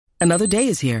Another day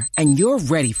is here, and you're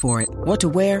ready for it. What to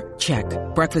wear? Check.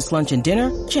 Breakfast, lunch, and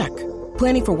dinner? Check.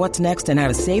 Planning for what's next and how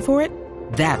to save for it?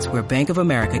 That's where Bank of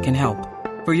America can help.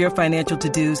 For your financial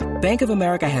to-dos, Bank of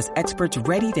America has experts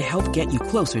ready to help get you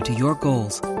closer to your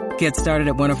goals. Get started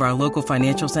at one of our local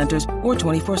financial centers or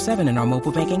 24/7 in our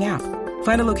mobile banking app.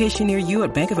 Find a location near you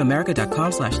at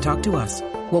bankofamerica.com/talktous.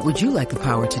 What would you like the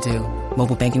power to do?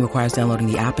 Mobile banking requires downloading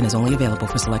the app and is only available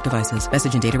for select devices.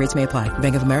 Message and data rates may apply.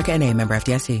 Bank of America N.A., member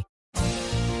FDIC.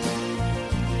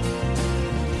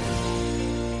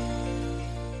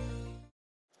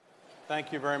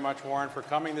 Thank you very much, Warren, for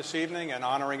coming this evening and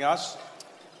honoring us.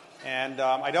 And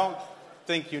I don't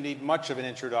think you need much of an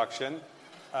introduction,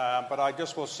 but I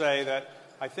just will say that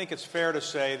I think it's fair to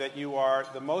say that you are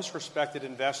the most respected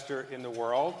investor in the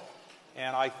world,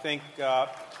 and I think the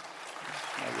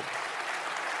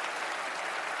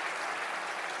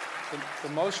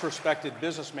most respected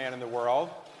businessman in the world,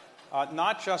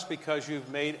 not just because you've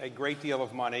made a great deal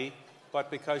of money, but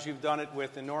because you've done it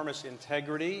with enormous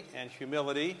integrity and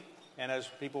humility, and as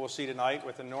people will see tonight,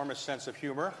 with enormous sense of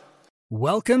humor.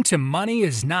 Welcome to Money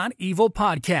is Not Evil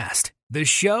podcast, the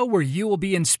show where you will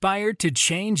be inspired to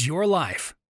change your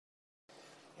life.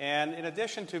 And in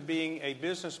addition to being a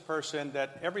business person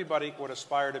that everybody would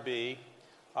aspire to be,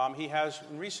 he has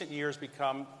in recent years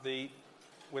become,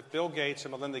 with Bill Gates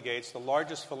and Melinda Gates, the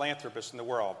largest philanthropist in the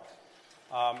world.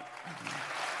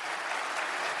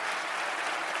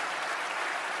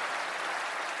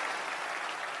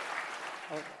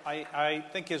 I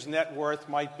think his net worth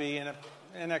might be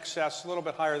in excess, a little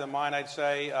bit higher than mine, I'd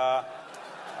say,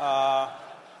 about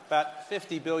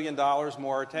 $50 billion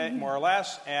more or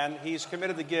less, and he's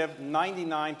committed to give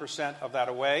 99% of that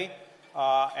away,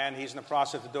 and he's in the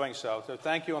process of doing so. So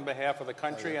thank you on behalf of the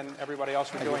country and everybody else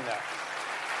for doing that.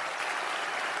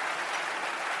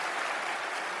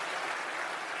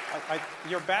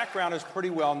 Your background is pretty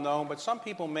well known, but some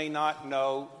people may not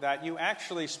know that you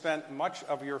actually spent much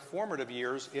of your formative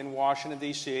years in Washington,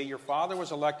 D.C. Your father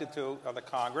was elected to the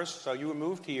Congress, so you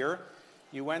moved here.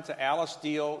 You went to Alice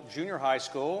Deal Junior High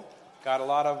School, got a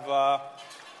lot of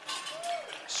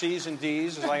C's and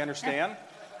D's, as I understand.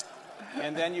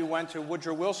 And then you went to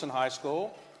Woodrow Wilson High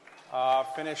School,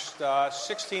 finished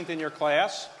 16th in your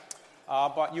class,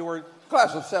 but you were...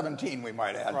 Class of 17, we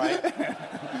might add. Right.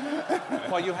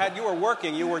 Well, you were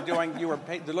working. You were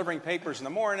delivering papers in the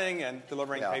morning and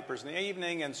delivering papers in the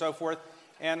evening and so forth.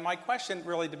 And my question,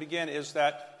 really, to begin, is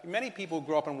that many people who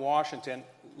grow up in Washington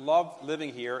love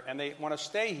living here and they want to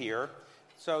stay here.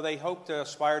 So they hope to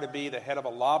aspire to be the head of a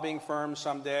lobbying firm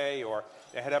someday, or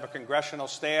the head of a congressional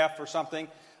staff or something.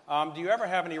 Do you ever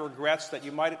have any regrets that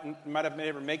you might have been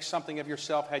able to make something of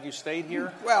yourself had you stayed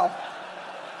here? Well,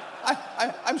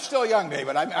 I'm still young,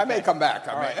 David. I may come back.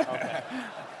 Okay.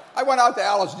 I went out to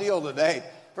Alice Deal today.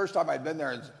 First time I'd been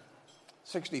there in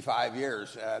 65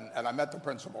 years, and I met the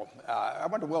principal. I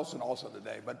went to Wilson also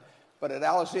today, but at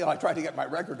Alice Deal I tried to get my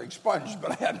record expunged,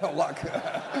 but I had no luck.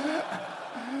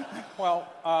 Well,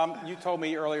 you told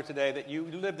me earlier today that you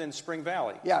lived in Spring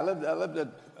Valley. Yeah, I lived at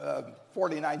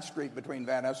 49th Street between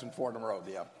Van Ness and Fordham Road,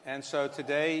 yeah. And so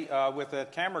today, with a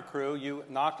camera crew, you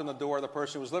knocked on the door of the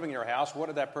person who was living in your house. What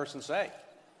did that person say?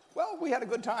 Well, we had a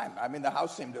good time. I mean, the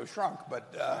house seemed to have shrunk, but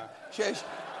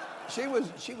she was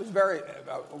very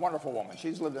a wonderful woman.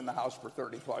 She's lived in the house for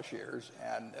 30-plus years,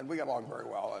 and we got along very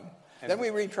well. And then we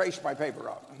retraced my paper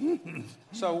out.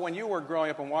 So when you were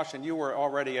growing up in Washington, you were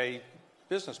already a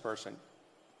business person.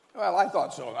 Well, I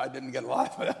thought so. I didn't get a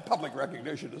lot of public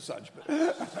recognition as such.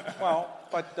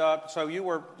 So you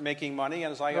were making money,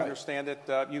 and as I understand it,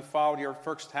 you filed your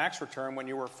first tax return when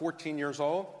you were 14 years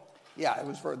old? Yeah, it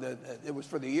was for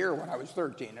the year when I was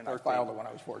 13, and 13. I filed it when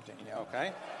I was 14. Yeah.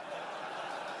 Okay.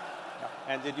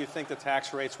 And did you think the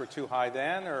tax rates were too high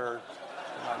then, or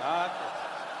not?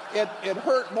 It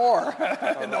hurt more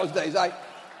in those days.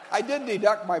 I did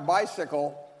deduct my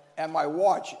bicycle and my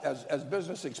watch as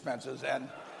business expenses,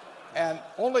 and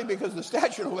only because the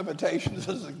statute of limitations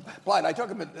is applied. I took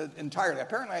them entirely.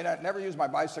 Apparently, I never used my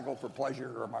bicycle for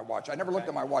pleasure or my watch. I never looked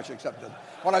at my watch except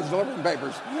when I was delivering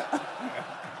papers.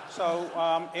 So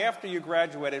after you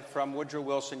graduated from Woodrow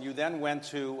Wilson, you then went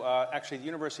to actually the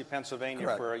University of Pennsylvania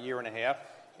Correct. For a year and a half,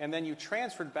 and then you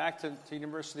transferred back to the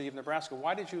University of Nebraska.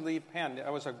 Why did you leave Penn?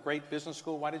 That was a great business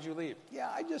school. Why did you leave? Yeah,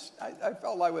 I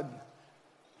felt I would.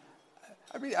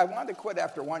 I wanted to quit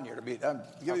after 1 year, to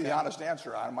give you the honest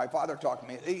answer on it. My father talked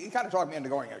me. He kind of talked me into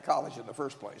going to college in the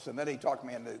first place, and then he talked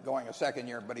me into going a second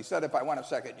year. But he said if I went a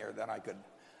second year, then I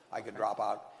could drop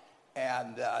out.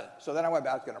 And so then I went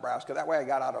back to Nebraska. That way I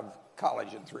got out of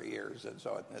college in 3 years, and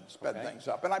so it sped things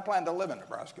up. And I plan to live in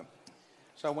Nebraska.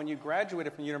 So when you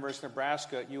graduated from the University of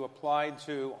Nebraska, you applied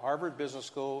to Harvard Business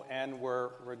School and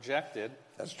were rejected.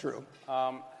 That's true.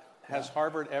 Has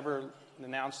Harvard ever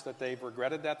announced that they've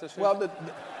regretted that decision? Well,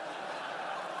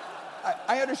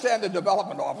 I understand the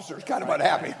development officer is kind of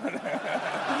unhappy.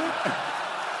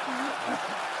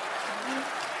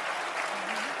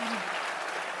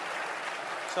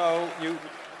 So you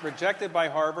rejected by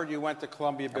Harvard, you went to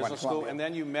Columbia I went to Business School, Columbia. and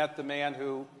then you met the man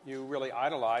who you really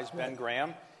idolized, Ben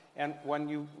Graham. And when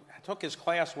you took his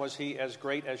class, was he as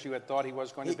great as you had thought he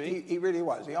was going to be? He really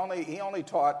was. He only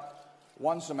taught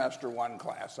one semester, one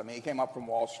class. I mean, he came up from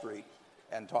Wall Street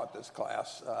and taught this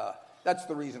class. That's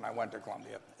the reason I went to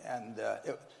Columbia. And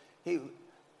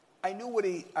I knew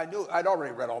I'd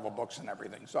already read all the books and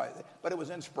everything. But it was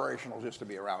inspirational just to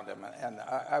be around him, and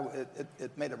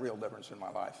it made a real difference in my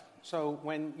life. So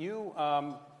when you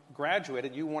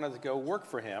graduated, you wanted to go work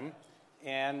for him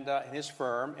and his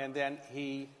firm, and then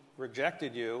he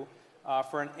rejected you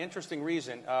for an interesting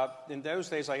reason. In those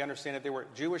days, I understand that there were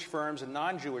Jewish firms and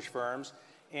non-Jewish firms,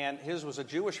 and his was a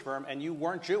Jewish firm, and you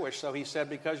weren't Jewish, so he said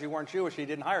because you weren't Jewish, he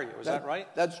didn't hire you. Is that right?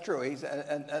 That's true.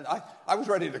 And I was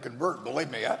ready to convert, believe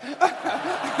me. I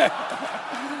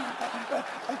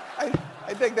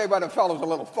think they might have felt it was a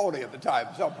little phony at the time.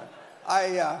 So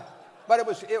but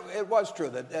it was true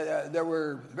that there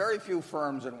were very few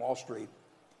firms in Wall Street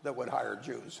that would hire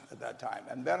Jews at that time.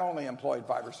 And Ben only employed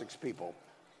 5 or 6 people.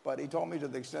 But he told me to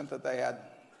the extent that they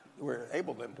were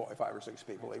able to employ 5 or 6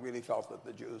 people, he really felt that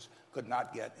the Jews could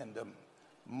not get into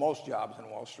most jobs in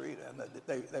Wall Street, and that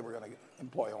they were going to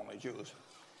employ only Jews.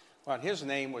 Well, his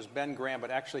name was Ben Graham,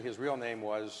 but actually his real name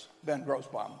was Ben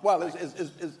Grossbaum. Well, his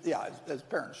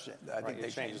parents, I think they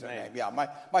changed their name. Yeah,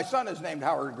 my son is named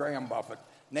Howard Graham Buffett,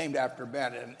 named after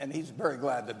Ben, and he's very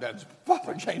glad that Ben's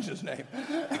father changed his name.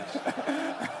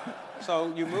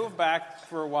 So you moved back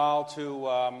for a while to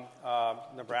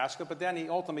Nebraska, but then he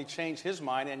ultimately changed his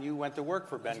mind, and you went to work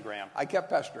for Ben Graham. I kept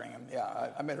pestering him.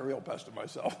 Yeah, I made a real pest of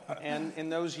myself. And in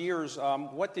those years,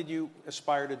 what did you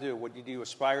aspire to do? Did you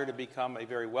aspire to become a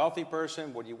very wealthy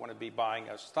person? Would you want to be buying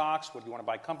stocks? Would you want to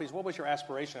buy companies? What was your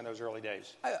aspiration in those early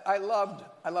days? I loved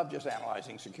just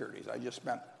analyzing securities. I just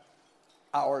spent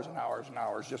hours and hours and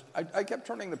hours. I kept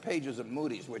turning the pages of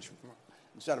Moody's, which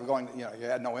instead of going, you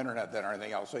had no internet then or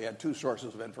anything else, so you had 2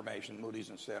 sources of information, Moody's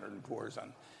and Standard & Poor's.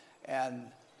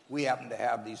 And we happened to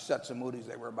have these sets of Moody's.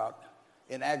 They were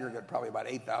in aggregate, probably about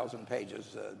 8,000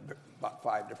 pages, about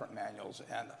 5 different manuals.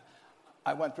 And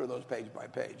I went through those page by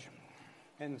page.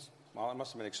 And, well, it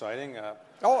must have been exciting. Yeah,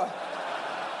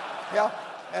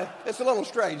 it's a little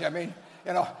strange. I mean,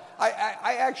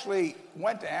 I actually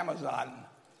went to Amazon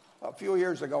a few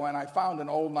years ago, and I found an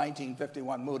old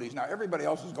 1951 Moody's. Now, everybody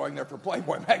else is going there for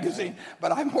Playboy magazine,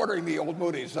 but I'm ordering the old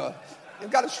Moody's.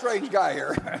 You've got a strange guy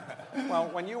here. Well,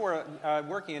 when you were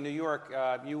working in New York,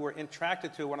 you were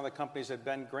attracted to one of the companies that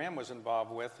Ben Graham was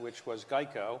involved with, which was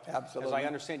Geico. Absolutely. As I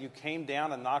understand, you came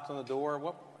down and knocked on the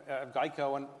door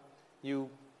Geico, and you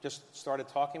just started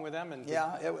talking with them.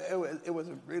 Yeah, it was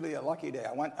really a lucky day.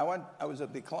 I was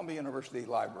at the Columbia University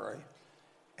Library,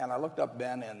 and I looked up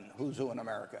Ben in Who's Who in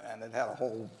America, and it had a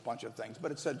whole bunch of things,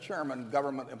 but it said Chairman,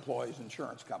 Government Employees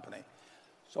Insurance Company.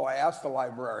 So I asked the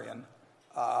librarian,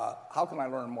 how can I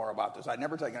learn more about this? I'd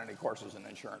never taken any courses in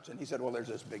insurance. And he said, well, there's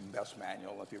this big BEST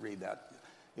manual. If you read that,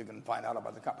 you can find out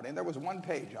about the company. And there was 1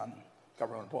 page on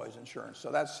government employees insurance.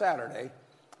 So that Saturday,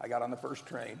 I got on the first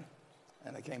train,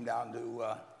 and I came down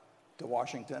to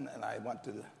Washington, and I went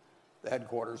to the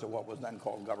headquarters of what was then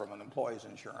called Government Employees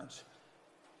Insurance.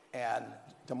 And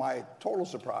to my total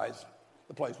surprise,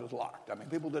 the place was locked. I mean,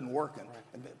 people didn't work.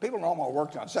 And people normally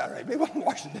worked on Saturday. People in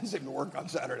Washington didn't seem to work on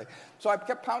Saturday. So I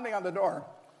kept pounding on the door.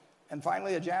 And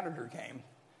finally, a janitor came.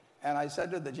 And I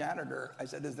said to the janitor, I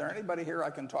said, is there anybody here I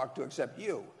can talk to except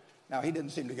you? Now, he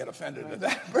didn't seem to get offended at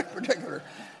that particular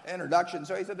introduction.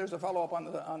 So he said, there's a fellow up on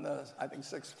the I think,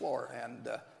 6th floor. And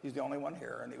he's the only one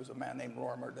here. And he was a man named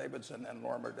Lorimer Davidson. And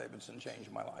Lorimer Davidson changed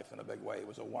my life in a big way. He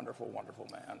was a wonderful, wonderful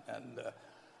man. And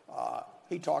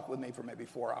he talked with me for maybe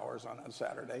 4 hours on a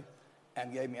Saturday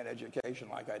and gave me an education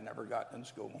like I'd never gotten in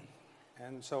school.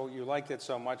 And so you liked it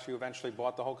so much, you eventually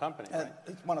bought the whole company, right?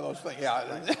 It's one of those things,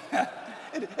 yeah.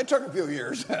 It took a few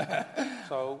years.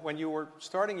 So when you were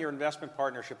starting your investment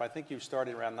partnership, I think you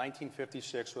started around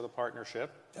 1956 with a partnership.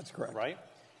 That's correct. Right?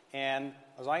 And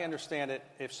as I understand it,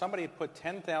 if somebody had put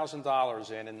 $10,000 in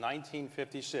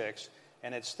 1956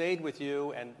 and it stayed with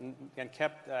you and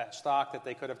kept stock that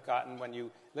they could have gotten when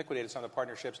you liquidated some of the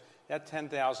partnerships, that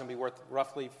 $10,000 would be worth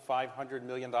roughly $500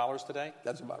 million today?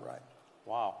 That's about right.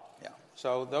 Wow. Yeah.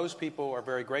 So those people are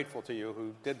very grateful to you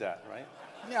who did that, right?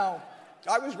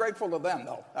 I was grateful to them,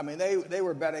 though. I mean, they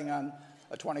were betting on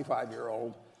a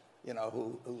 25-year-old,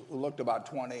 who looked about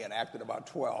 20 and acted about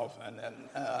 12, and then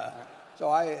so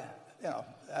I,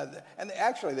 and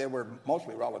actually they were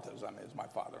mostly relatives. I mean, it's my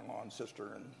father-in-law and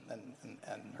sister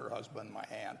and her husband, my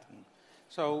aunt.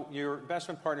 So your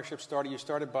investment partnership you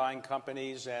started buying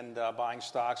companies and buying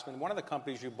stocks. And one of the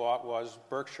companies you bought was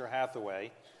Berkshire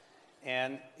Hathaway.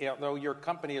 And though your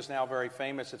company is now very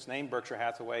famous, it's named Berkshire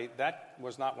Hathaway, that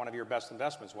was not one of your best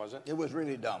investments, was it? It was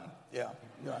really dumb, yeah.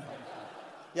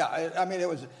 I mean, it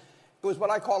was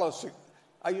what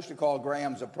I used to call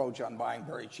Graham's approach on buying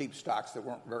very cheap stocks that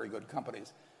weren't very good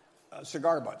companies,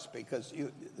 cigar butts, because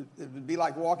it would be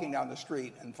like walking down the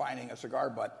street and finding a cigar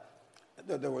butt.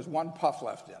 There was one puff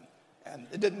left in, and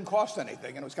it didn't cost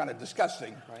anything, and it was kind of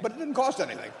disgusting, right. But it didn't cost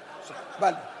anything.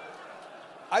 But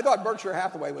I thought Berkshire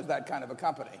Hathaway was that kind of a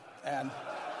company, and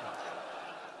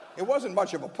it wasn't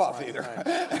much of a puff either.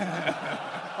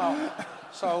 Right.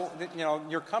 So,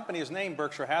 your company is named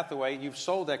Berkshire Hathaway. You've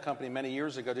sold that company many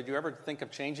years ago. Did you ever think of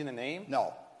changing the name?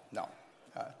 No.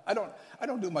 I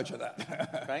don't do much of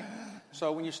that. Okay.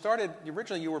 So when you started,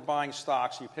 originally you were buying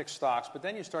stocks, you picked stocks, but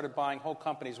then you started buying whole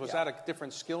companies. Was that a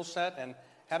different skill set? And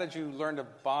how did you learn to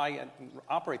buy and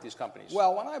operate these companies?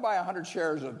 Well, when I buy 100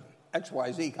 shares of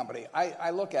XYZ company,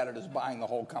 I look at it as buying the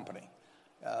whole company.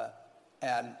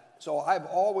 And so I've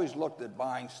always looked at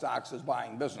buying stocks as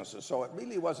buying businesses. So it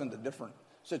really wasn't a different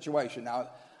situation. Now,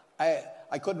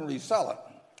 I couldn't resell it,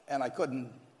 and I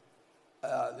couldn't,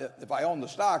 if I owned the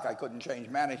stock, I couldn't change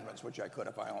managements, which I could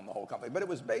if I owned the whole company. But it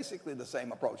was basically the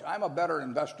same approach. I'm a better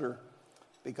investor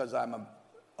because I'm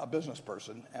a business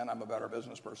person, and I'm a better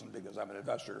business person because I'm an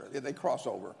investor. They cross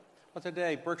over. Well,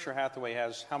 today, Berkshire Hathaway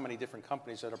has how many different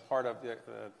companies that are part of the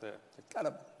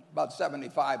Got about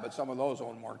 75, but some of those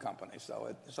own more companies.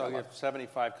 So you have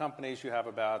 75 companies. You have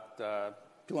about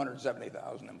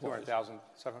 270,000 employees.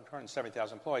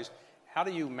 270,000 employees. How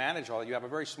do you manage all that? You have a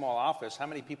very small office. How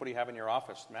many people do you have in your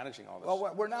office managing all this?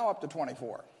 Well, we're now up to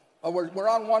 24. We're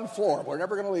on one floor. We're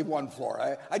never going to leave one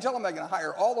floor. I tell them they can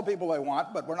hire all the people they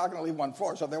want, but we're not going to leave one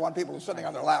floor. So if they want people sitting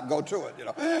on their lap, go to it,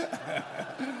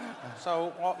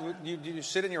 So do you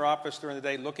sit in your office during the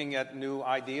day looking at new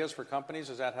ideas for companies?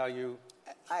 Is that how you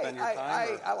spend your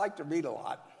time? I like to read a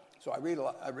lot. So I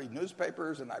read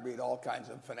newspapers, and I read all kinds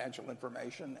of financial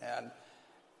information.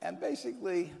 And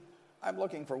basically, I'm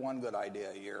looking for one good idea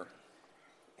a year.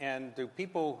 And do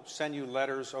people send you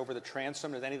letters over the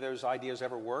transom? Did any of those ideas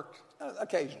ever work?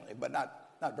 Occasionally, but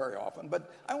not very often.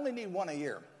 But I only need one a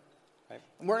year. Okay.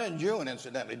 We're in June,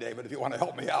 incidentally, David, if you want to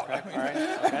help me out. Okay. All right.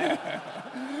 Okay.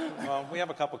 Well, we have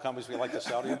a couple of companies we'd like to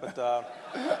sell to you, but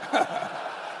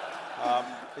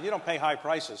you don't pay high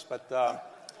prices. But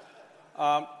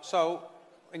so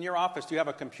in your office, do you have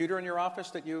a computer in your office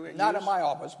that you use? Not in my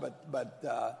office, but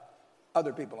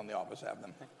other people in the office have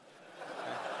them. Okay.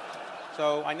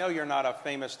 So I know you're not a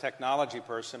famous technology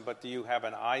person, but do you have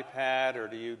an iPad or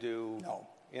do you do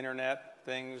internet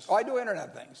things? Oh, I do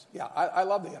internet things. Yeah, I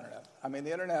love the internet. I mean,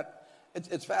 the internet,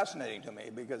 it's fascinating to me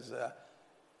because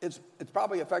it's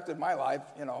probably affected my life,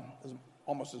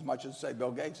 almost as much as, say,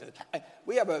 Bill Gates.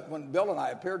 When Bill and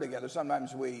I appear together,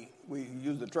 sometimes we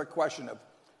use the trick question of,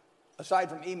 aside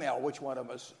from email, which one of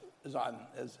us is on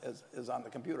the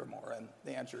computer more, and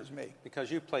the answer is me.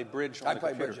 Because you play bridge on the computer.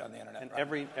 I play bridge on the internet. And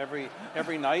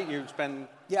every night you spend...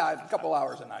 Yeah, a couple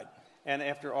hours a night. And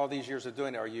after all these years of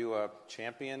doing it, are you a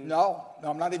champion? No,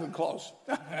 I'm not even close.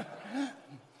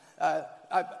 I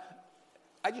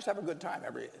just have a good time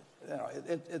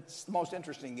it's the most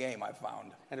interesting game I've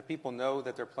found. And do people know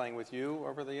that they're playing with you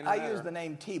over the internet? I use the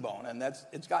name T-Bone, and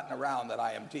it's gotten around that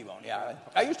I am T-Bone. Yeah,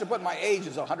 I used to put my age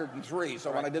as 103,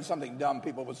 so when I did something dumb,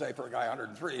 people would say, for a guy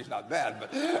 103, he's not bad.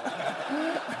 But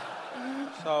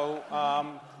So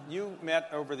you met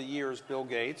over the years Bill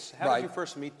Gates. How did you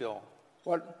first meet Bill?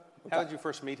 How did you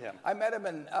first meet him? I met him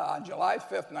on July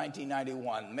 5th,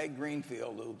 1991. Meg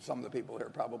Greenfield, who some of the people here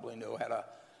probably knew, had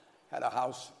a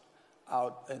house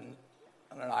out in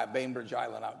Bainbridge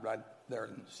Island out right there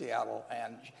in Seattle.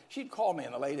 And she'd called me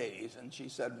in the late 80s, and she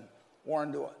said,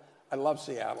 Warren, I love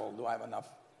Seattle. Do I have enough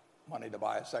money to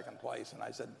buy a second place? And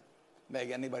I said, Meg,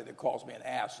 anybody that calls me and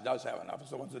asks does have enough.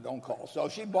 It's the ones that don't call. So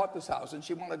she bought this house, and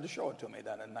she wanted to show it to me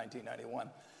then in 1991.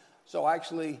 So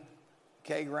actually,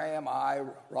 Kay Graham,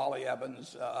 Raleigh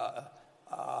Evans,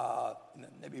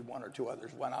 maybe one or two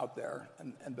others went out there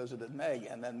and visited Meg.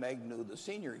 And then Meg knew the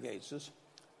senior Gateses.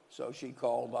 So she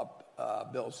called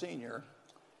up Bill Sr.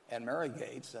 and Mary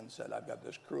Gates and said, I've got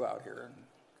this crew out here, and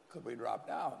could we drop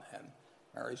down? And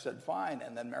Mary said, fine.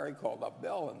 And then Mary called up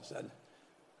Bill and said,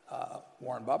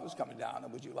 Warren Buffett's coming down,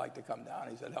 and would you like to come down?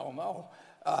 He said, hell no.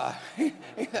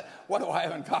 What do I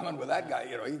have in common with that guy?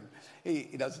 You know,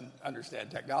 he doesn't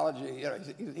understand technology. You know,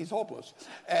 he's hopeless.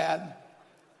 And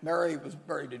Mary was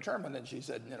very determined, and she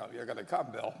said, you know, you're going to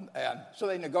come, Bill. And so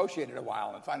they negotiated a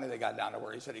while, and finally they got down to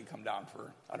where he said he'd come down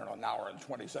for, I don't know, an hour and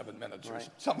 27 minutes or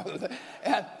some other thing.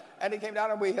 And he came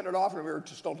down, and we hit it off, and we were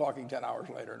still talking 10 hours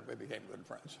later, and we became good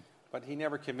friends. But he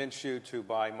never convinced you to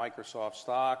buy Microsoft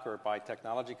stock or buy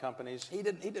technology companies? He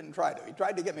didn't try to. He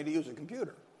tried to get me to use a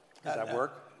computer. Does that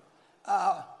work?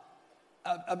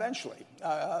 Eventually.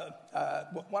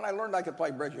 When I learned I could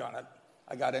play bridge on it,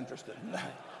 I got interested.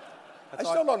 I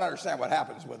still don't understand what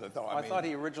happens with it, though. I thought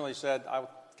he originally said, I'll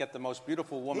get the most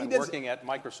beautiful woman working at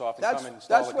Microsoft and come and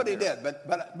install That's what he did,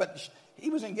 but he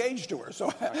was engaged to her,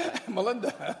 so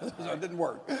Melinda, so it didn't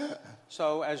work.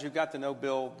 So as you got to know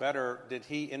Bill better, did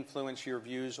he influence your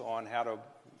views on how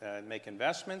to make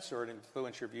investments, or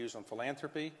influence your views on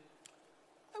philanthropy?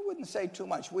 I wouldn't say too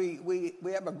much. We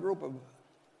have a group of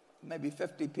maybe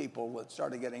 50 people that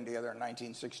started getting together in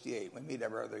 1968. We meet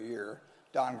every other year.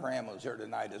 Don Graham was here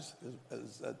tonight as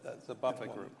the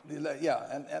Buffett group. Yeah,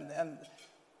 and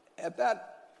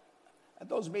at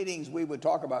those meetings we would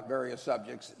talk about various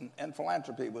subjects, and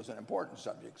philanthropy was an important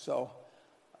subject. So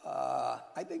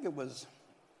I think it was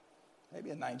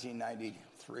maybe in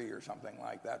 1993 or something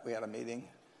like that. We had a meeting.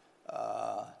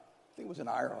 I think it was in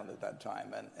Ireland at that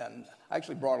time, and I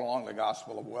actually brought along the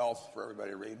Gospel of Wealth for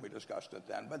everybody to read. We discussed it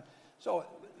then. But so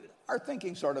our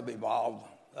thinking sort of evolved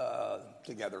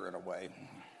together in a way.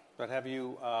 But have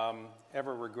you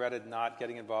ever regretted not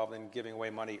getting involved in giving away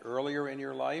money earlier in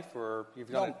your life, or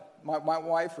you've done it? My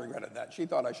wife regretted that. She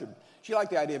thought I should. She liked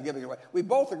the idea of giving away. We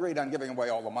both agreed on giving away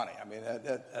all the money. I mean,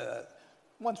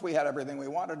 once we had everything we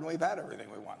wanted, and we've had everything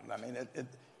we wanted. I mean,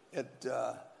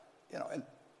 you know, and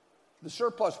the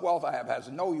surplus wealth I have has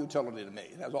no utility to me.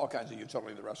 It has all kinds of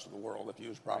utility to the rest of the world if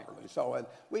used properly. Right. So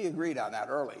we agreed on that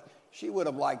early. She would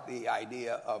have liked the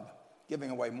idea of giving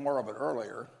away more of it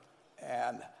earlier,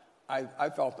 and I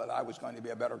felt that I was going to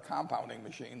be a better compounding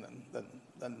machine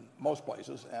than most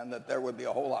places, and that there would be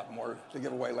a whole lot more to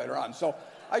give away later on. So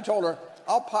I told her,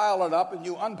 I'll pile it up and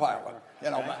you unpile it.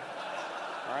 You know. Okay.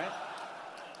 All right.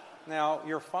 Now,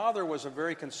 your father was a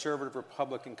very conservative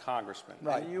Republican congressman,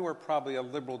 right. And you were probably a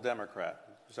liberal Democrat.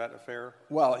 Is that fair?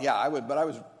 Well, yeah, I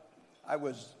was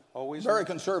always very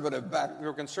conservative back. You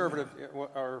were conservative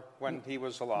or when he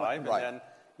was alive, right. And then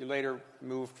you later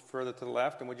moved further to the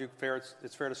left. And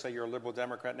it's fair to say you're a liberal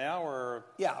Democrat now, or?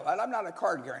 Yeah, but I'm not a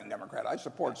card-carrying Democrat. I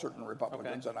support certain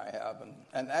Republicans, and I have.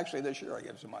 And actually this year I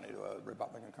gave some money to a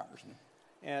Republican congressman.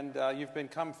 And you've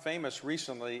become famous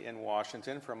recently in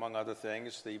Washington for, among other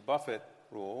things, the Buffett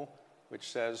rule,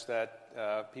 which says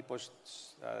that people's,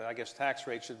 tax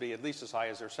rates should be at least as high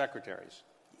as their secretaries.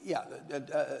 Yeah,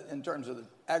 in terms of the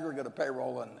aggregate of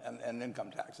payroll and income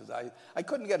taxes. I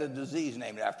couldn't get a disease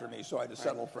named after me, so I had to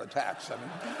settle for a tax. I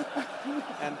mean.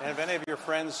 And have any of your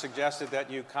friends suggested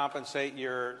that you compensate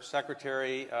your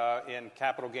secretary in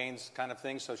capital gains kind of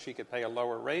things so she could pay a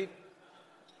lower rate?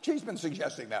 She's been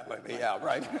suggesting that lately, yeah,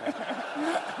 right.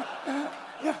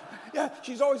 yeah,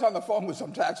 she's always on the phone with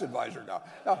some tax advisor now.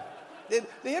 Now,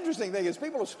 the interesting thing is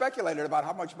people have speculated about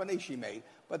how much money she made,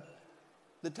 but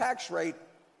the tax rate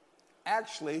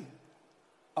actually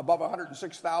above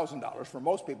 $106,000 for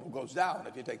most people goes down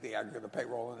if you take the aggregate of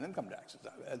payroll and income taxes,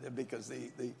 because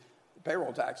the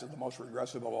payroll tax is the most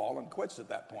regressive of all and quits at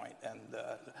that point. And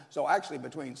so actually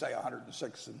between, say,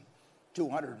 106 and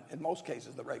 200, in most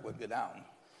cases, the rate would go down.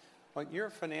 Well, your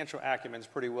financial acumen is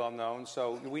pretty well known.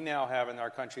 So we now have in our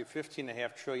country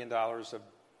 $15.5 trillion of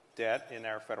debt in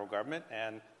our federal government,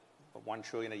 and $1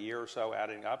 trillion a year or so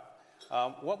adding up.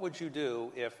 What would you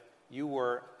do if you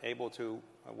were able to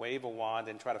wave a wand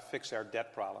and try to fix our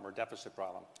debt problem or deficit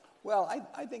problem? Well,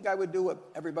 I think I would do what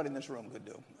everybody in this room could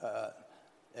do.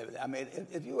 I mean,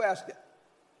 if you ask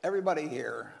everybody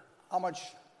here how much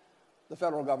the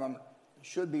federal government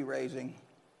should be raising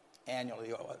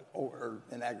annually or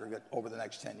in aggregate over the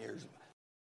next 10 years.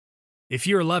 If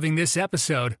you're loving this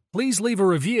episode, please leave a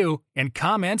review and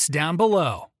comments down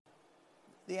below.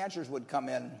 The answers would come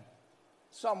in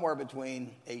somewhere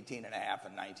between 18.5%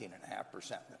 and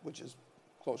 19.5%, which is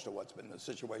close to what's been the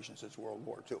situation since World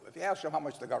War II. If you ask them how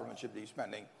much the government should be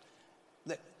spending,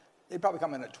 they'd probably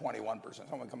come in at 21%.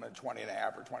 Someone come in at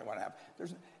 20.5 or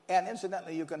 21.5. And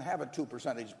incidentally, you can have a 2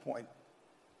 percentage point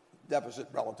deficit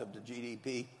relative to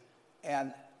GDP,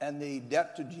 and the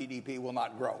debt to GDP will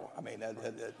not grow. I mean,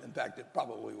 in fact, it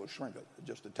probably will shrink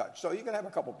just a touch. So you can have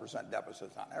a couple percent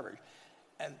deficits on average.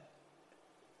 And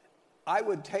I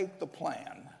would take the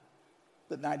plan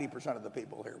that 90% of the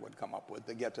people here would come up with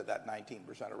to get to that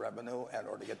 19% of revenue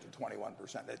or to get to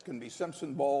 21%. It can be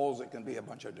Simpson Bowles. It can be a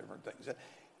bunch of different things.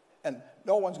 And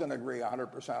no one's going to agree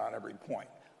 100% on every point.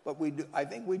 But I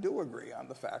think we do agree on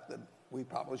the fact that we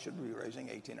probably should be raising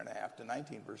 18.5% to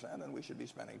 19%, and we should be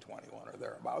spending 21 or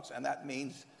thereabouts. And that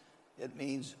means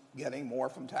getting more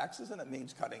from taxes, and it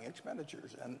means cutting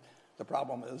expenditures. And the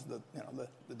problem is that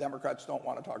the Democrats don't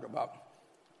want to talk about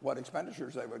what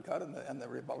expenditures they would cut, and the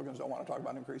Republicans don't want to talk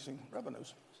about increasing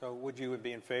revenues. So would you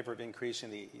be in favor of increasing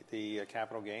the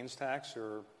capital gains tax,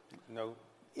 or no?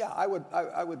 Yeah, I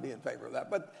would be in favor of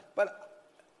that. But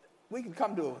we could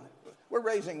come to we're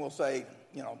raising, we'll say,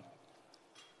 2.4,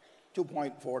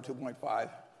 2.5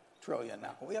 trillion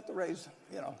now. We have to raise,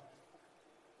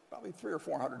 probably 300 or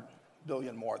 400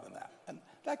 billion more than that. And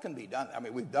that can be done. I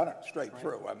mean, we've done it straight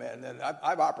through. I mean, and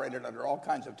I've operated under all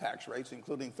kinds of tax rates,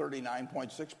 including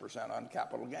 39.6% on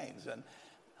capital gains. And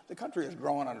the country has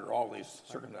grown under all these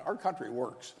circumstances. Our country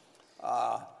works.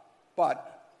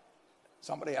 But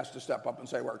somebody has to step up and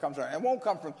say where it comes from. It won't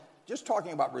come from, just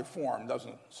talking about reform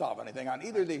doesn't solve anything on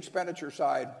either the expenditure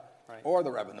side or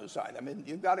the revenue side. I mean,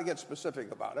 you've got to get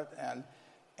specific about it.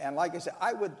 And like I said,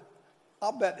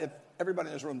 I'll bet if everybody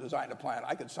in this room designed a plan,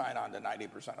 I could sign on to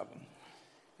 90% of them.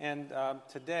 And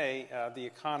today, the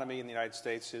economy in the United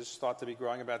States is thought to be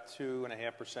growing about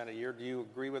 2.5% a year. Do you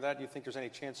agree with that? Do you think there's any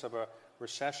chance of a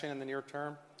recession in the near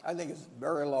term? I think it's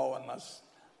very low unless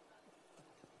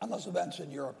events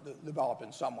in Europe develop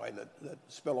in some way that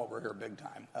spill over here big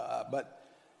time. But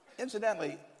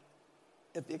incidentally,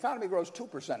 if the economy grows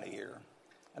 2% a year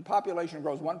and population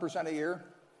grows 1% a year,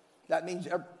 that means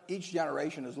each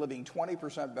generation is living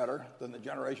 20% better than the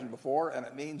generation before, and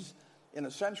it means in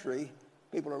a century,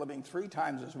 people are living 3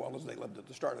 times as well as they lived at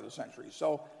the start of the century.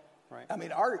 So, I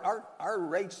mean, our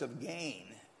rates of gain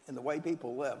in the way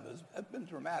people live have been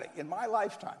dramatic. In my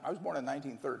lifetime, I was born in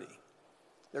 1930,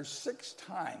 there's 6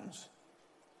 times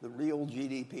the real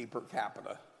GDP per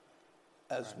capita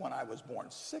as when I was born.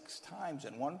 6 times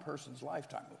in one person's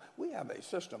lifetime. We have a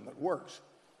system that works.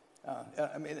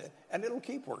 I mean, and it'll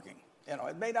keep working.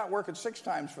 It may not work at 6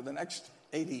 times for the next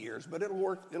 80 years, but it'll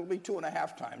work. It'll be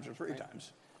 2.5 times or 3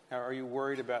 times. Now, are you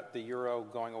worried about the euro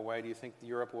going away? Do you think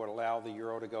Europe would allow the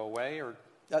euro to go away, or?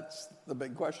 That's the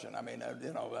big question. I mean,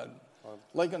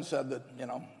 Lincoln said that,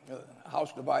 a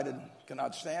house divided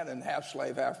cannot stand, and half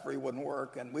slave, half free wouldn't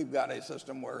work. And we've got a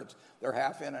system where they're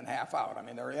half in and half out. I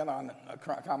mean, they're in on a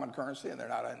common currency, and they're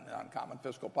not in on common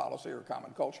fiscal policy or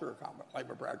common culture or common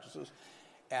labor practices.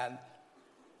 And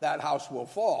that house will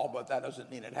fall, but that doesn't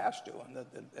mean it has to. And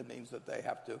it means that they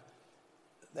have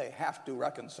to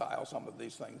reconcile some of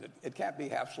these things. It can't be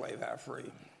half slave, half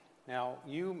free. Now,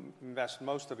 you invest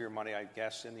most of your money, I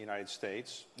guess, in the United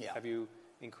States. Yeah. Have you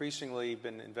increasingly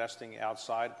been investing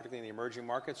outside, particularly in the emerging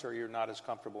markets, or you're not as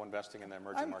comfortable investing in the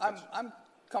emerging markets? I'm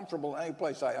comfortable in any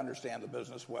place I understand the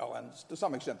business well, and to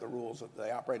some extent the rules that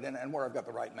they operate in, and where I've got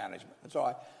the right management. And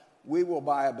so we will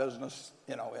buy a business,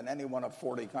 in any one of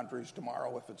 40 countries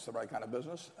tomorrow if it's the right kind of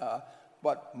business.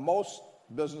 But most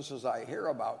businesses I hear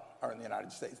about are in the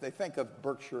United States. They think of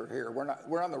Berkshire here.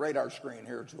 We're on the radar screen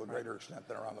here to a greater extent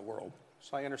than around the world.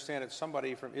 So I understand that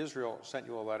somebody from Israel sent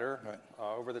you a letter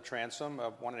over the transom,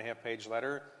 a 1.5-page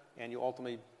letter, and you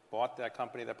ultimately bought that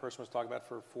company that person was talking about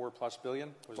for $4+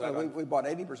 billion? We bought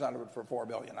 80% of it for $4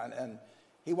 billion, and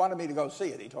he wanted me to go see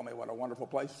it. He told me what a wonderful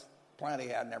plan he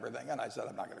had and everything, and I said,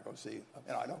 I'm not going to go see.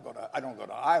 I don't go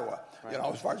to Iowa,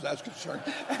 as far as that's concerned.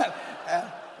 and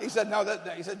he said, no.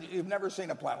 He said, you've never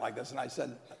seen a plant like this. And I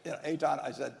said, Eitan,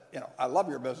 I said, I love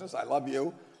your business. I love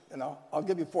you. I'll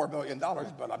give you $4 billion,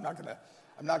 but I'm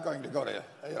not going to go to.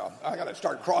 I'm going to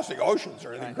start crossing oceans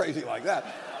or anything crazy like that.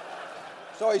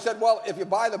 So he said, well, if you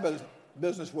buy the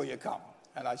business, will you come?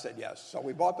 And I said, yes. So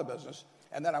we bought the business,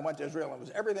 and then I went to Israel, and it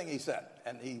was everything he said,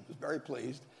 and he was very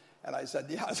pleased. And I said,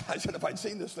 yes. I said, if I'd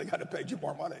seen this thing, I'd have paid you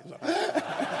more money. So.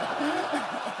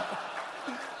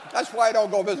 That's why I don't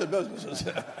go visit businesses.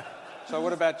 So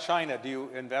what about China? Do you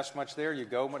invest much there? You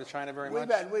go to China very much?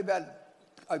 We've had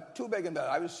 2 big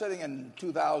investments. I was sitting in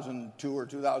 2002 or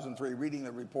 2003 reading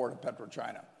the report of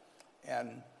PetroChina.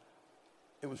 And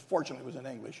fortunately, it was in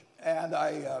English. And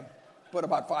I put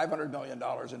about $500 million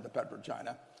into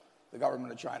PetroChina. The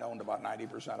government of China owned about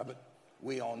 90% of it.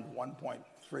 We owned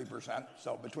 1.3%.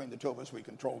 So between the two of us, we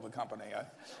controlled the company.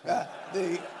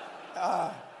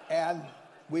 And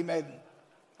we made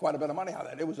quite a bit of money out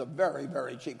of it. It was a very,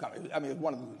 very cheap company. I mean, it was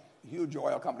one of the huge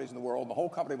oil companies in the world. The whole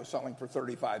company was selling for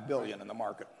 $35 billion in the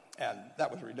market. And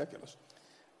that was ridiculous.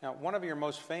 Now, one of your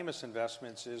most famous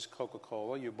investments is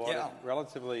Coca-Cola. You bought it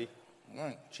relatively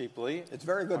cheaply. It's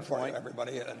very good for you,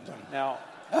 everybody. Now,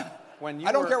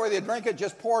 I don't care whether you drink it,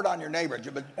 just pour it on your neighbor,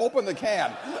 but open the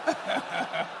can.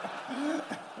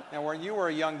 Now, when you were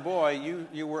a young boy,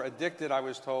 you were addicted, I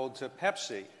was told, to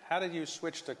Pepsi. How did you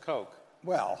switch to Coke?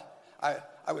 Well,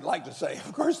 I would like to say,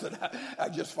 of course, that I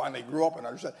just finally grew up and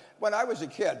understood. When I was a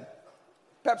kid,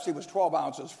 Pepsi was 12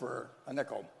 ounces for a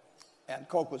nickel, and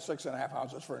Coke was 6.5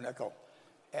 ounces for a nickel.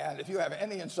 And if you have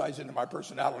any insights into my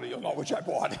personality, you'll know which I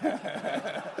bought.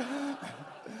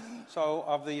 So,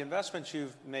 of the investments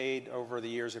you've made over the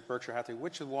years at Berkshire Hathaway,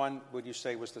 which one would you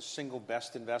say was the single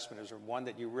best investment? Is there one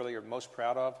that you really are most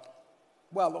proud of?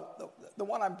 Well, the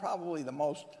one I'm probably the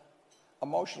most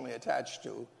emotionally attached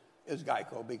to is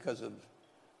Geico because of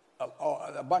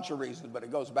a bunch of reasons, but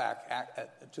it goes back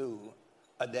to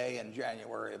a day in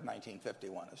January of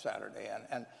 1951, a Saturday.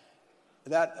 And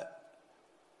that,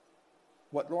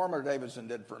 what Lorimer Davidson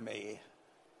did for me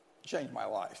changed my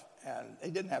life. And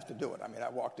he didn't have to do it. I mean, I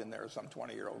walked in there as some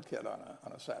 20-year-old kid on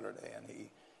a Saturday, and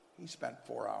he spent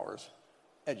 4 hours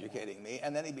educating me,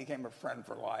 and then he became a friend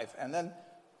for life. And then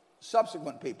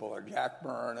subsequent people are Jack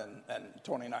Byrne and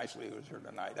Tony Nicely, who's here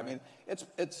tonight. I mean, it's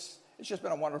just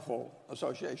been a wonderful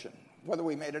association, whether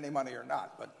we made any money or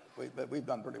not. But we've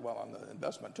done pretty well on the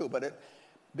investment too. But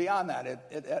beyond that,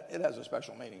 it has a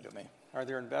special meaning to me. Are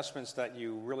there investments that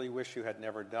you really wish you had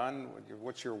never done?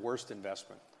 What's your worst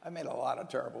investment? I made a lot of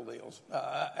terrible deals,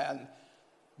 and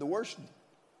the worst.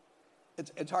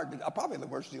 It's hard. Probably the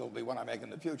worst deal will be one I make in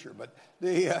the future. But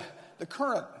the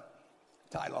current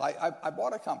title, I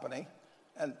bought a company,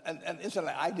 and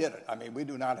incidentally, I did it. I mean, we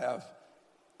do not have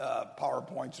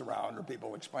PowerPoints around or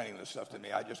people explaining this stuff to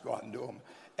me. I just go out and do them.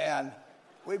 And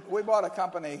we bought a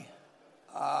company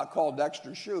called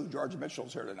Dexter Shoe. George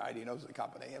Mitchell's here tonight. He knows the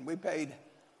company. And we paid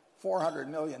 $400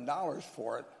 million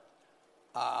for it,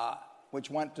 which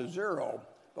went to zero.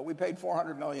 But we paid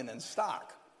 $400 million in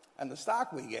stock. And the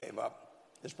stock we gave up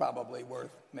is probably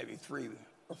worth maybe $3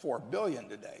 or $4 billion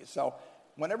today. So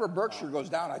whenever Berkshire goes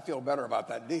down, I feel better about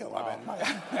that deal. I mean,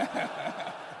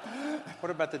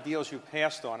 what about the deals you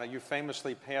passed on? You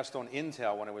famously passed on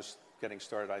Intel when it was getting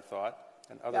started, I thought.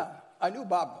 And other... Yeah, I knew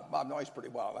Bob Noyce pretty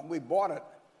well, and we bought it.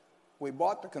 We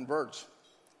bought the converts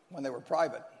when they were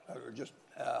private, just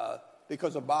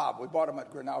because of Bob. We bought them at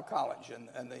Grinnell College,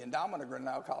 and the endowment of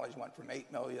Grinnell College went from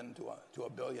 $8 million to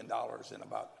 $1 billion in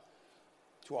about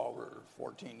 12 or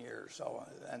 14 years. So,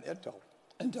 and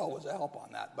Intel was a help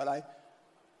on that. But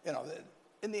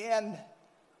in the end,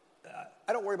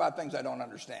 I don't worry about things I don't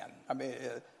understand. I mean,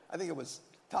 I think it was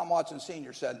Tom Watson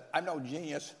Sr. said, "I'm no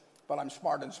genius, but I'm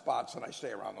smart in spots, and I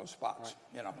stay around those spots."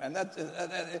 Right. And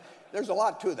there's a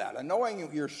lot to that. And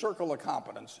knowing your circle of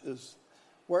competence is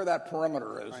where that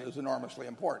perimeter is enormously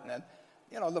important.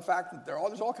 And the fact that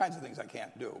there's all kinds of things I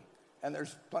can't do, and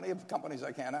there's plenty of companies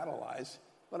I can't analyze,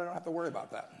 but I don't have to worry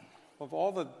about that. Of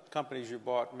all the companies you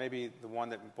bought, maybe the one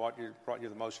that brought you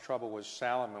the most trouble was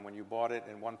Salomon. When you bought it,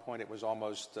 at one point it was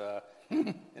almost,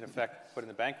 in effect, put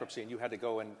into bankruptcy, and you had to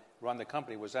go and run the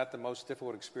company. Was that the most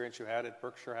difficult experience you had at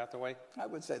Berkshire Hathaway? I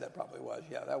would say that probably was,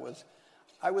 yeah.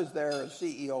 I was there as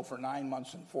CEO for 9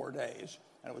 months and 4 days,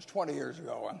 and it was 20 years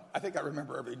ago, and I think I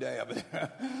remember every day of it.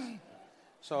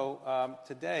 So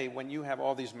today, when you have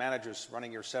all these managers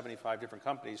running your 75 different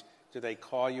companies, do they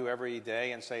call you every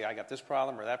day and say, "I got this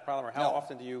problem or that problem," or how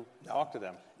often do you talk to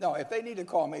them? No, if they need to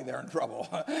call me, they're in trouble.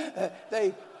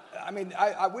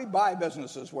 We buy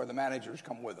businesses where the managers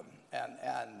come with them,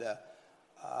 and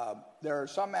there are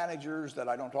some managers that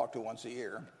I don't talk to once a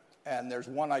year, and there's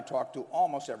one I talk to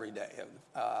almost every day.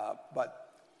 But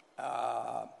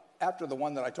after the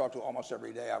one that I talk to almost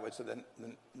every day, I would say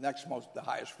the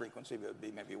highest frequency would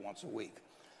be maybe once a week.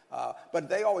 But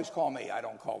they always call me. I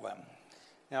don't call them.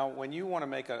 Now, when you want to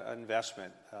make an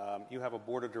investment, you have a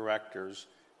board of directors.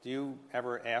 Do you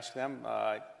ever ask them?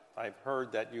 I've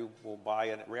heard that you will buy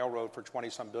a railroad for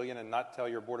 20-some billion and not tell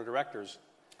your board of directors.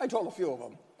 I told a few of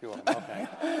them. Okay.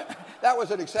 That was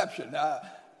an exception. That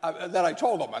I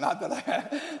told them, not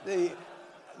that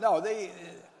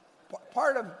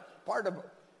part of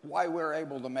why we're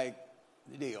able to make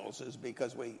deals is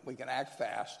because we can act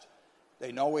fast.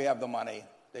 They know we have the money.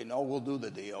 They know we'll do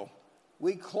the deal.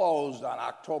 We closed on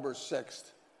October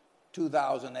 6th,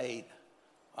 2008,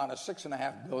 on a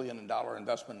 $6.5 billion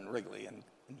investment in Wrigley in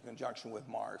conjunction with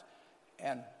Mars.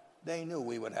 And they knew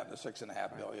we would have the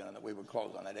 $6.5 billion and that we would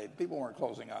close on that day. People weren't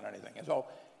closing on anything. And so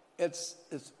it's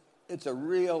a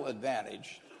real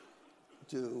advantage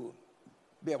to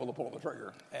be able to pull the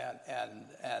trigger. And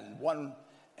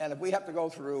if we have to go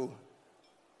through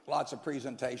lots of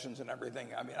presentations and everything,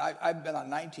 I mean, I've been on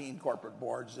 19 corporate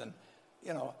boards, and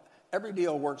every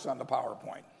deal works on the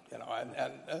PowerPoint,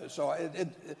 so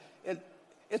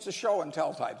it's a show and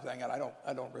tell type thing, and I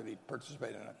don't really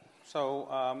participate in it.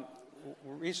 So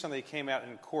recently came out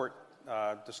in court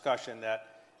discussion that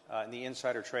in the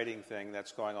insider trading thing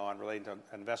that's going on relating to an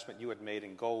investment you had made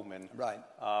in Goldman. Right.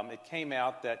 It came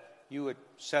out that you had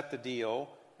set the deal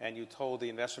and you told the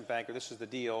investment banker this is the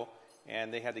deal,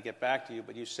 and they had to get back to you,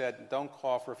 but you said don't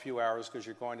call for a few hours because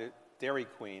you're going to Dairy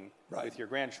Queen with your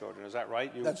grandchildren. Is that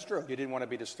right? That's true. You didn't want to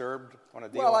be disturbed on a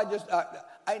deal? Well,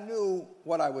 I knew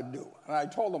what I would do, and I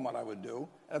told them what I would do.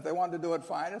 And if they wanted to do it,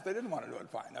 fine. If they didn't want to do it,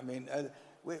 fine. I mean,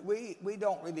 we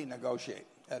don't really negotiate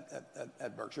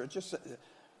at Berkshire. It's just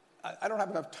I don't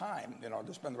have enough time,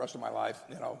 to spend the rest of my life,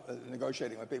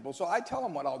 negotiating with people. So I tell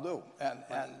them what I'll do, and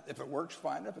if it works,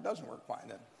 fine. If it doesn't work, fine.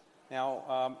 Then.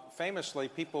 Now, famously,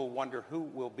 people wonder who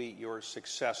will be your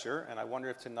successor, and I wonder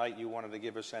if tonight you wanted to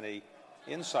give us any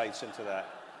insights into that.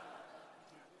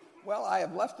 Well, I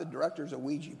have left the directors a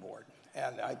Ouija board,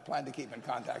 and I plan to keep in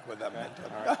contact with them. Okay.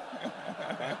 All right.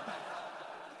 Okay.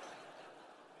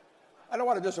 I don't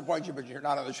want to disappoint you, but you're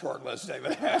not on the short list,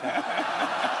 David. Can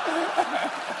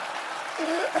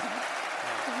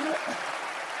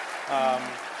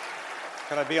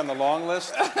I be on the long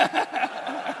list?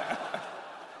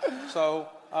 So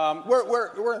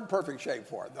we're in perfect shape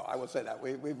for it, though. I will say that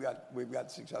we've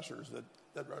got successors that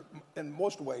are, in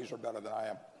most ways are better than I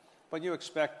am. But you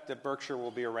expect that Berkshire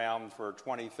will be around for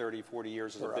 20, 30, 40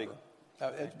 years as forever.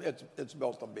 a big... It's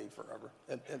built to be forever.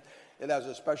 It has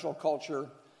a special culture.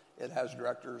 It has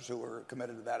directors who are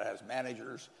committed to that. It has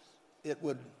managers.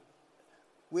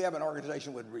 We have an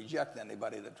organization that would reject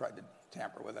anybody that tried to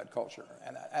tamper with that culture.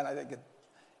 And I think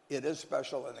it is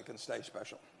special, and it can stay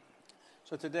special.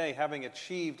 So today, having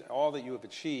achieved all that you have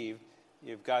achieved,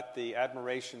 you've got the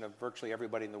admiration of virtually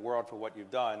everybody in the world for what you've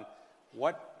done.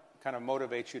 What kind of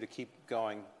motivates you to keep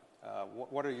going?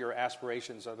 What are your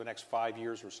aspirations over the next 5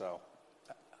 years or so?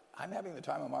 I'm having the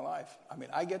time of my life. I mean,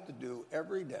 I get to do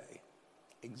every day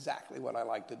exactly what I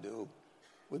like to do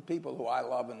with people who I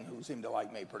love and who seem to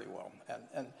like me pretty well.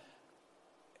 And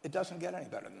it doesn't get any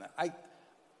better than that.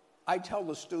 I tell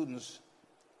the students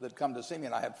that come to see me,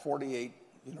 and I have 48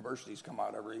 universities come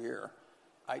out every year,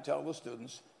 I tell the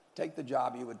students, take the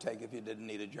job you would take if you didn't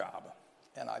need a job.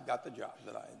 And I've got the job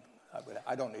that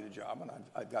I don't need a job, and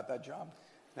I've got that job.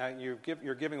 Now,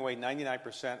 you're giving away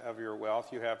 99% of your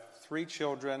wealth. You have 3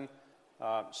 children,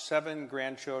 7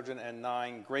 grandchildren, and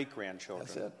 9 great-grandchildren.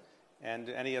 That's it. And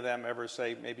any of them ever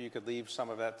say, maybe you could leave some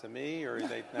of that to me, or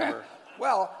they never?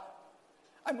 Well,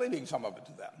 I'm leaving some of it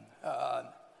to them.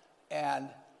 And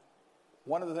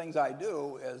one of the things I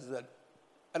do is that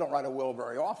I don't write a will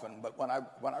very often, but when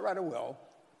I write a will,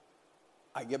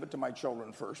 I give it to my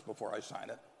children first before I sign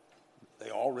it. They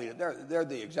all read it. They're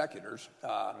the executors.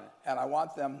 And I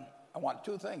want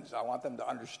 2 things. I want them to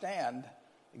understand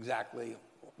exactly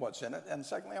what's in it, and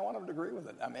secondly, I want them to agree with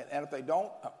it. I mean, and if they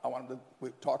don't, I want them to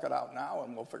talk it out now,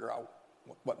 and we'll figure out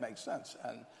what makes sense.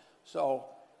 And so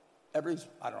every,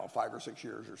 5 or 6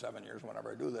 years or 7 years,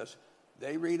 whenever I do this,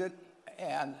 they read it,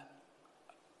 and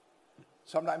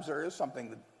sometimes there is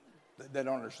something that they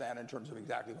don't understand in terms of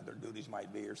exactly what their duties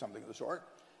might be or something of the sort.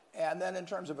 And then in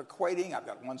terms of equating, I've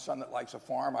got one son that likes a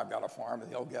farm. I've got a farm that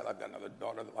he'll get. I've got another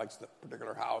daughter that likes the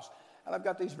particular house. And I've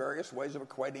got these various ways of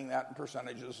equating that in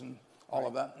percentages and all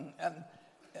of that. And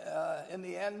in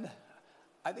the end,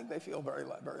 I think they feel very,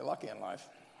 very lucky in life.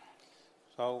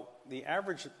 So the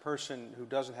average person who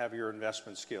doesn't have your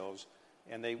investment skills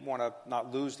and they want to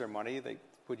not lose their money,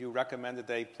 would you recommend that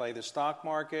they play the stock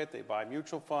market, they buy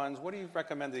mutual funds? What do you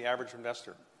recommend to the average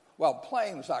investor? Well,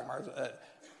 playing the stock market,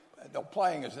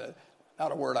 playing is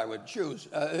not a word I would choose.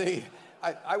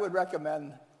 I would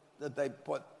recommend that they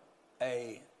put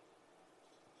a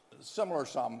similar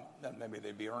sum, and maybe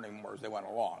they'd be earning more as they went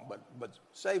along, but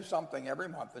save something every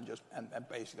month and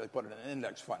basically put it in an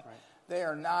index fund. Right. They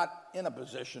are not in a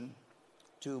position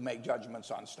to make judgments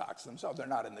on stocks themselves. They're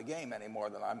not in the game any more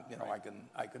than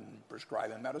I can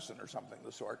prescribe in medicine or something of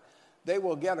the sort. They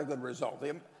will get a good result.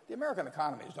 The American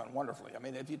economy has done wonderfully. I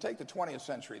mean, if you take the 20th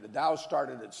century, the Dow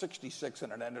started at 66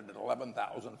 and it ended at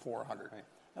 11,400. Right.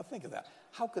 Now think of that.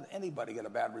 How could anybody get a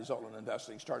bad result in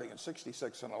investing starting at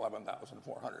 66 and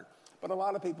 11,400? But a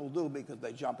lot of people do because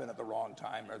they jump in at the wrong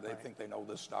time or they think they know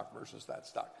this stock versus that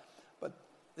stock. But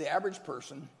the average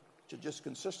person should just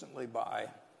consistently buy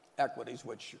equities,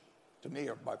 which to me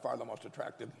are by far the most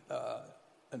attractive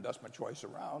investment choice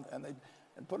around, and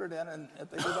put it in, and if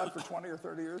they do that for 20 or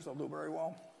 30 years, they'll do very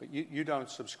well. But you don't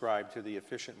subscribe to the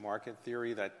efficient market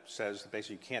theory that says that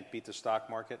basically you can't beat the stock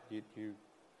market? You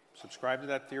subscribe to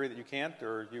that theory that you can't,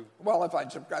 or you? Well, if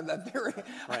I'd subscribe to that theory,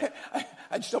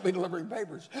 I'd still be delivering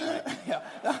papers. Right. Yeah.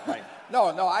 Right.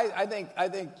 No. I think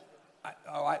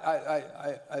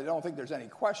I don't think there's any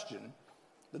question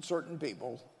that certain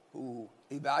people who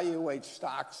evaluate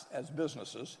stocks as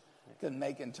businesses can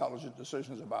make intelligent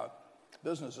decisions about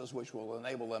businesses, which will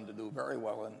enable them to do very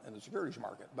well in the securities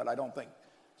market. But I don't think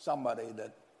somebody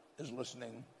that is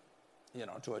listening,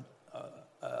 to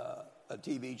a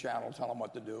TV channel tell them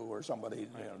what to do, or somebody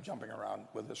jumping around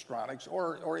with histrionics,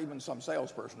 or even some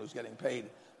salesperson who's getting paid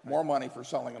more money for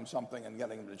selling them something and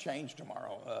getting them to change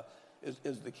tomorrow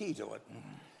is the key to it.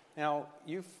 Now,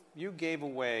 you gave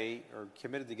away, or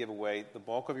committed to give away, the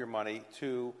bulk of your money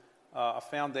to a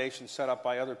foundation set up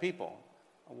by other people.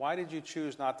 Why did you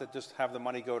choose not to just have the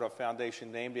money go to a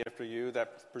foundation named after you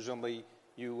that presumably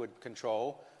you would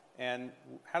control? And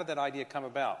how did that idea come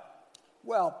about?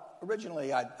 Well,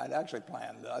 originally I'd actually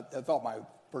planned, I thought my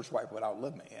first wife would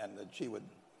outlive me and that she would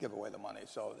give away the money,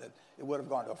 so that it would have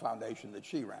gone to a foundation that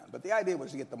she ran. But the idea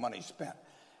was to get the money spent.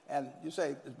 And you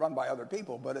say it's run by other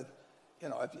people, but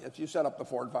if you set up the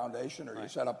Ford Foundation or you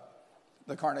set up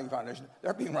the Carnegie Foundation,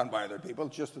 they're being run by other people.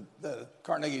 It's just that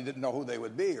Carnegie didn't know who they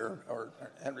would be, or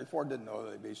Henry Ford didn't know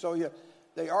who they'd be. So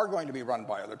they are going to be run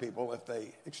by other people if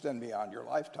they extend beyond your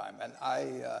lifetime. And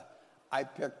I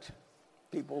picked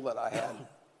people that I had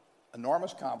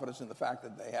enormous confidence in the fact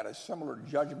that they had a similar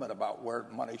judgment about where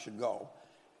money should go,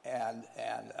 and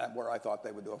where I thought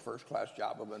they would do a first-class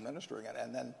job of administering it.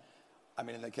 And then,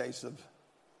 in the case of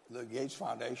the Gates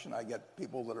Foundation, I get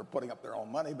people that are putting up their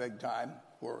own money big time,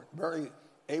 who are very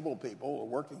able people, who are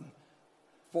working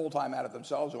full-time at it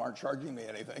themselves, who aren't charging me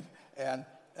anything. And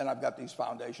I've got these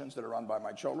foundations that are run by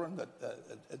my children that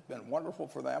it's been wonderful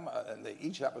for them, and they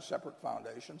each have a separate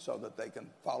foundation so that they can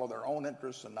follow their own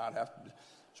interests and not have to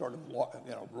sort of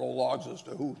roll logs as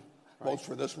to who votes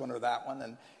for this one or that one.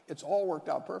 And it's all worked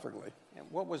out perfectly. And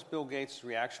what was Bill Gates'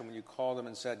 reaction when you called him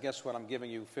and said, guess what, I'm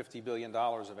giving you $50 billion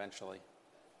eventually?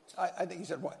 I think he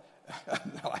said, what?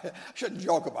 No, I shouldn't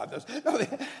joke about this. No,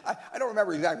 I don't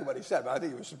remember exactly what he said, but I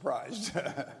think he was surprised.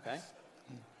 Okay.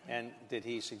 And did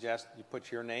he suggest you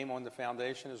put your name on the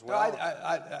foundation as well?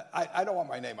 No, I don't want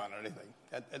my name on anything.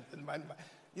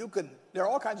 There are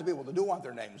all kinds of people that do want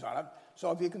their names on it.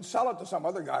 So if you can sell it to some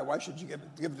other guy, why should you give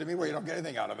it to me where you don't get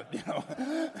anything out of it?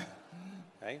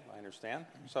 Okay, I understand.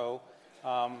 So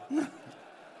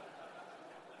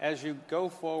as you go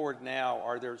forward now,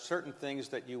 are there certain things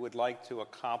that you would like to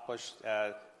accomplish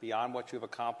beyond what you've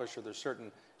accomplished? Are there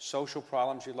certain social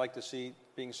problems you'd like to see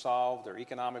being solved, or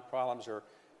economic problems, or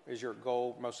is your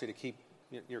goal mostly to keep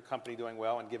your company doing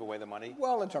well and give away the money?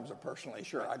 Well, in terms of personally,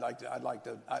 sure.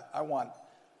 I want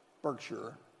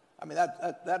Berkshire.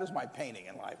 That is my painting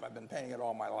in life. I've been painting it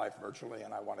all my life virtually,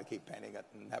 and I want to keep painting it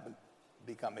and have it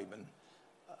become even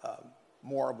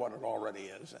more of what it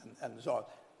already is. And so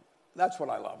that's what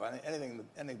I love.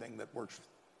 Anything that works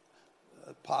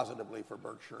positively for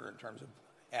Berkshire in terms of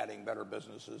adding better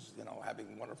businesses,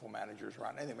 having wonderful managers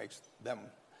around, anything makes them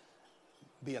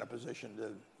be in a position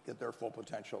to get their full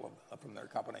potential from their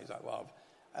companies I love.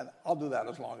 And I'll do that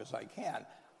as long as I can.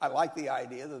 I like the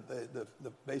idea that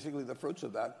basically the fruits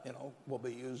of that, will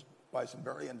be used by some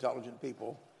very intelligent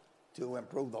people to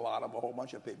improve the lot of a whole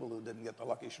bunch of people who didn't get the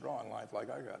lucky straw in life like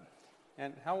I got.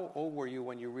 And how old were you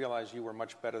when you realized you were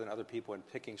much better than other people in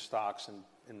picking stocks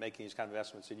and making these kind of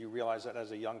investments? Did you realize that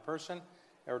as a young person,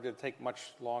 or did it take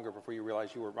much longer before you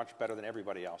realized you were much better than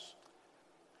everybody else?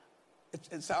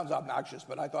 It sounds obnoxious,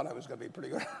 but I thought I was going to be pretty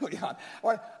good early on.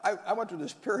 I went through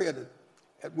this period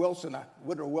at Wilson,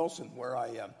 Woodrow Wilson, where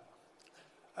I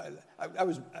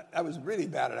was really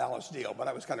bad at Alice Deal, but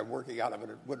I was kind of working out of it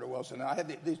at Woodrow Wilson. And I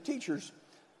had these teachers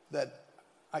that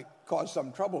I caused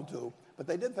some trouble to, but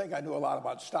they did think I knew a lot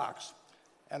about stocks.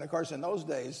 And of course, in those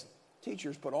days,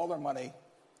 teachers put all their money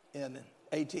in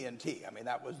AT&T.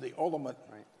 That was the ultimate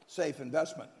safe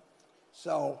investment.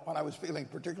 So when I was feeling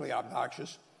particularly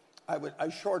obnoxious, I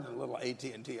shorted a little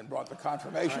AT&T and brought the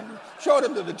confirmation, showed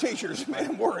them to the teachers, made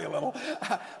them worry a little.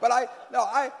 But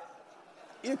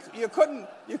you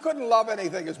couldn't love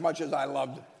anything as much as I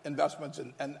loved investments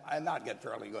and not get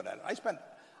fairly good at it.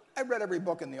 I read every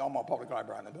book in the Omaha Public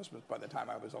Library on investments by the time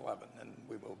I was 11, and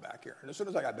we moved back here. And as soon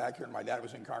as I got back here and my dad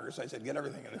was in Congress, I said, get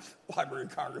everything in the Library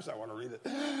of Congress. I want to read it.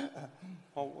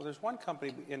 Well, there's one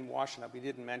company in Washington we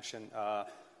didn't mention.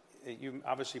 You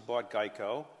obviously bought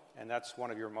Geico, and that's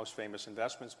one of your most famous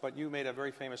investments, but you made a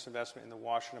very famous investment in the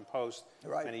Washington Post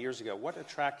many years ago. What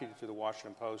attracted you to the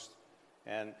Washington Post,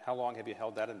 and how long have you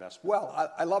held that investment?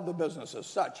 Well, I love the business as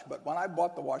such, but when I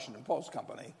bought the Washington Post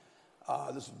company,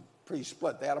 this is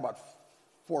pre-split, they had about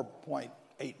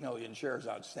 4.8 million shares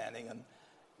outstanding, and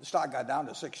the stock got down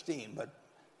to 16,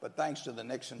 but thanks to the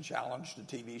Nixon challenge to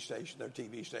their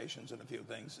TV stations and a few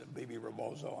things, Bibi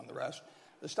Rebozo and the rest,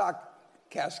 the stock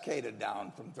cascaded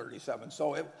down from 37.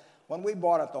 So when we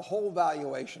bought it, the whole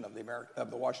valuation of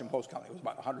the Washington Post company was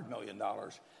about $100 million.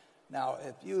 Now,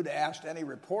 if you'd asked any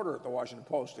reporter at the Washington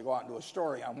Post to go out and do a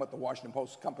story on what the Washington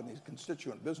Post company's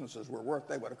constituent businesses were worth,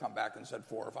 they would have come back and said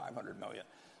 $400 or $500 million.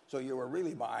 So you were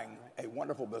really buying a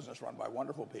wonderful business run by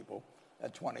wonderful people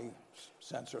at 20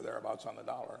 cents or thereabouts on the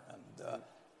dollar. And,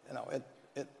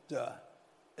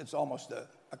 it's almost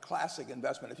a classic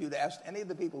investment. If you'd asked any of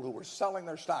the people who were selling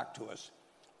their stock to us,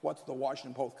 what's the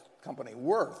Washington Post company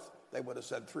worth, they would have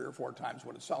said 3 or 4 times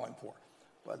what it's selling for.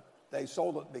 But they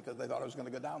sold it because they thought it was going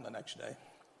to go down the next day.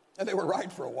 And they were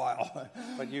right for a while.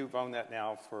 But you've owned that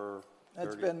now for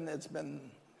 30. It's been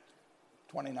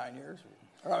 29 years.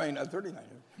 39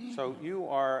 years. So you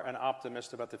are an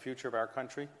optimist about the future of our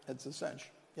country? It's a cinch.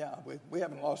 Yeah, we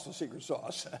haven't lost the secret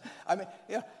sauce.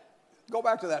 Go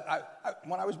back to that.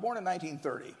 When I was born in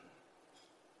 1930,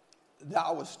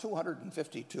 Dow was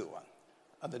 252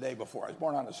 on the day before. I was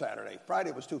born on a Saturday.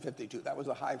 Friday was 252. That was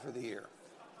the high for the year.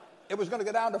 It was going to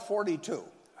go down to 42.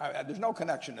 There's no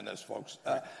connection in this, folks.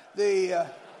 But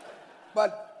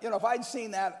if I'd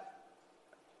seen that,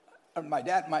 my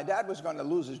dad was going to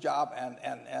lose his job, and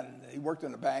he worked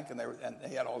in a bank, and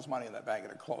he had all his money in that bank,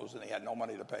 and it closed, and he had no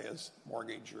money to pay his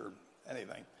mortgage or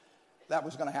anything. That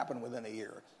was going to happen within a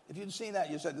year. If you'd seen that,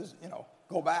 you said,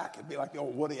 go back. It'd be like the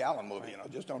old Woody Allen movie,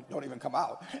 just don't even come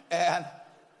out. And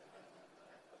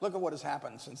look at what has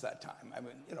happened since that time.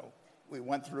 We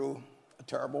went through a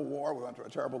terrible war. We went through a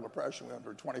terrible depression. We went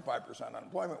through 25%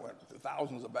 unemployment. We went through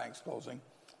thousands of banks closing.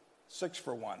 6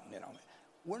 for 1,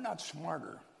 We're not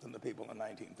smarter than the people in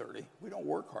 1930. We don't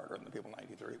work harder than the people in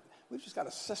 1930. We've just got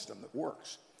a system that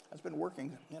works. It's been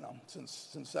working, since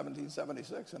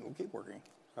 1776, and it'll keep working.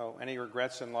 Oh, any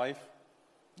regrets in life?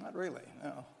 Not really,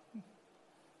 no.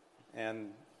 And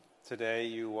today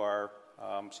you are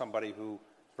somebody who is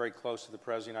very close to the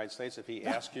President of the United States. If he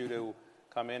asked you to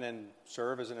come in and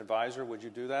serve as an advisor, would you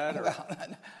do that? Or?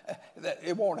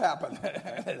 It won't happen.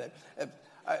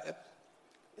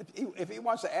 If he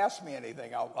wants to ask me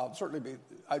anything, I'll certainly be.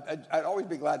 I'd always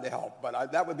be glad to help,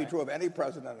 but that would be true of any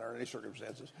president or any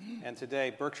circumstances. And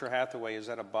today, Berkshire Hathaway, is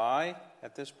that a buy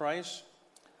at this price?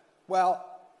 Well,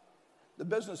 the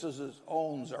businesses it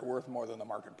owns are worth more than the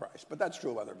market price, but that's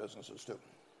true of other businesses too.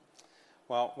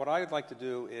 Well, what I would like to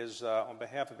do is, on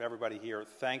behalf of everybody here,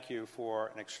 thank you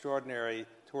for an extraordinary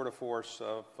tour de force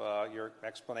of your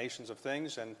explanations of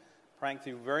things, and thank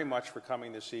you very much for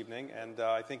coming this evening. And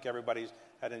I think everybody's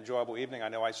had an enjoyable evening. I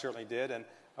know I certainly did. And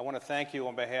I want to thank you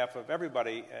on behalf of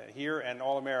everybody here and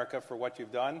all America for what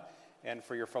you've done, and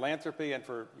for your philanthropy, and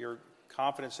for your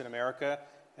confidence in America.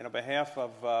 And on behalf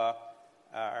of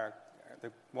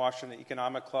the Washington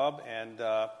Economic Club and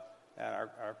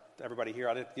everybody here,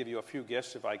 I'd like to give you a few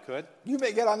gifts if I could. You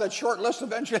may get on that short list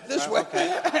eventually this way.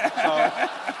 Okay.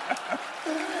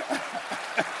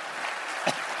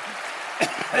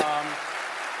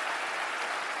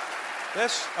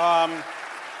 This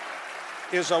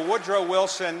is a Woodrow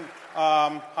Wilson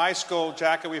high school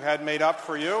jacket we've had made up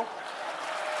for you.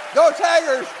 Go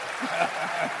Tigers!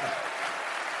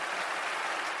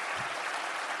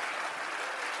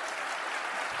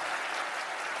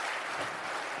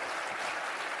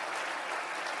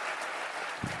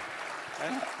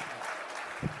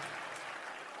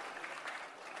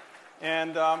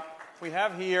 And we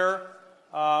have here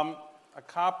a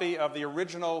copy of the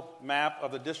original map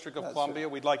of the District of Columbia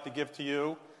we'd like to give to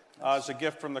you as a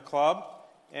gift from the club.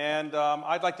 And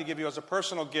I'd like to give you as a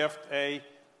personal gift a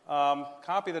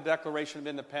copy of the Declaration of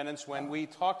Independence. When we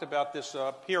talked about this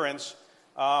appearance,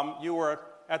 you were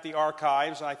at the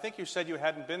archives, and I think you said you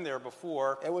hadn't been there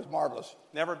before. It was marvelous.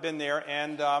 Never been there,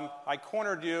 and I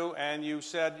cornered you, and you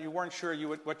said you weren't sure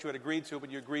what you had agreed to,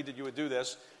 but you agreed that you would do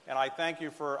this, and I thank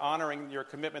you for honoring your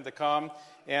commitment to come.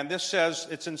 And this says,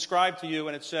 it's inscribed to you,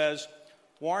 and it says,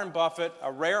 Warren Buffett,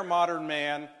 a rare modern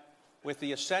man with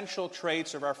the essential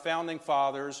traits of our founding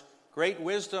fathers, great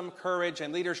wisdom, courage,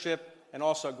 and leadership, and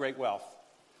also great wealth.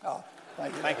 Oh,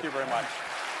 thank you. Thank you very much.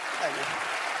 Thank you.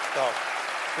 So,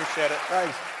 appreciate it.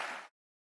 Thanks.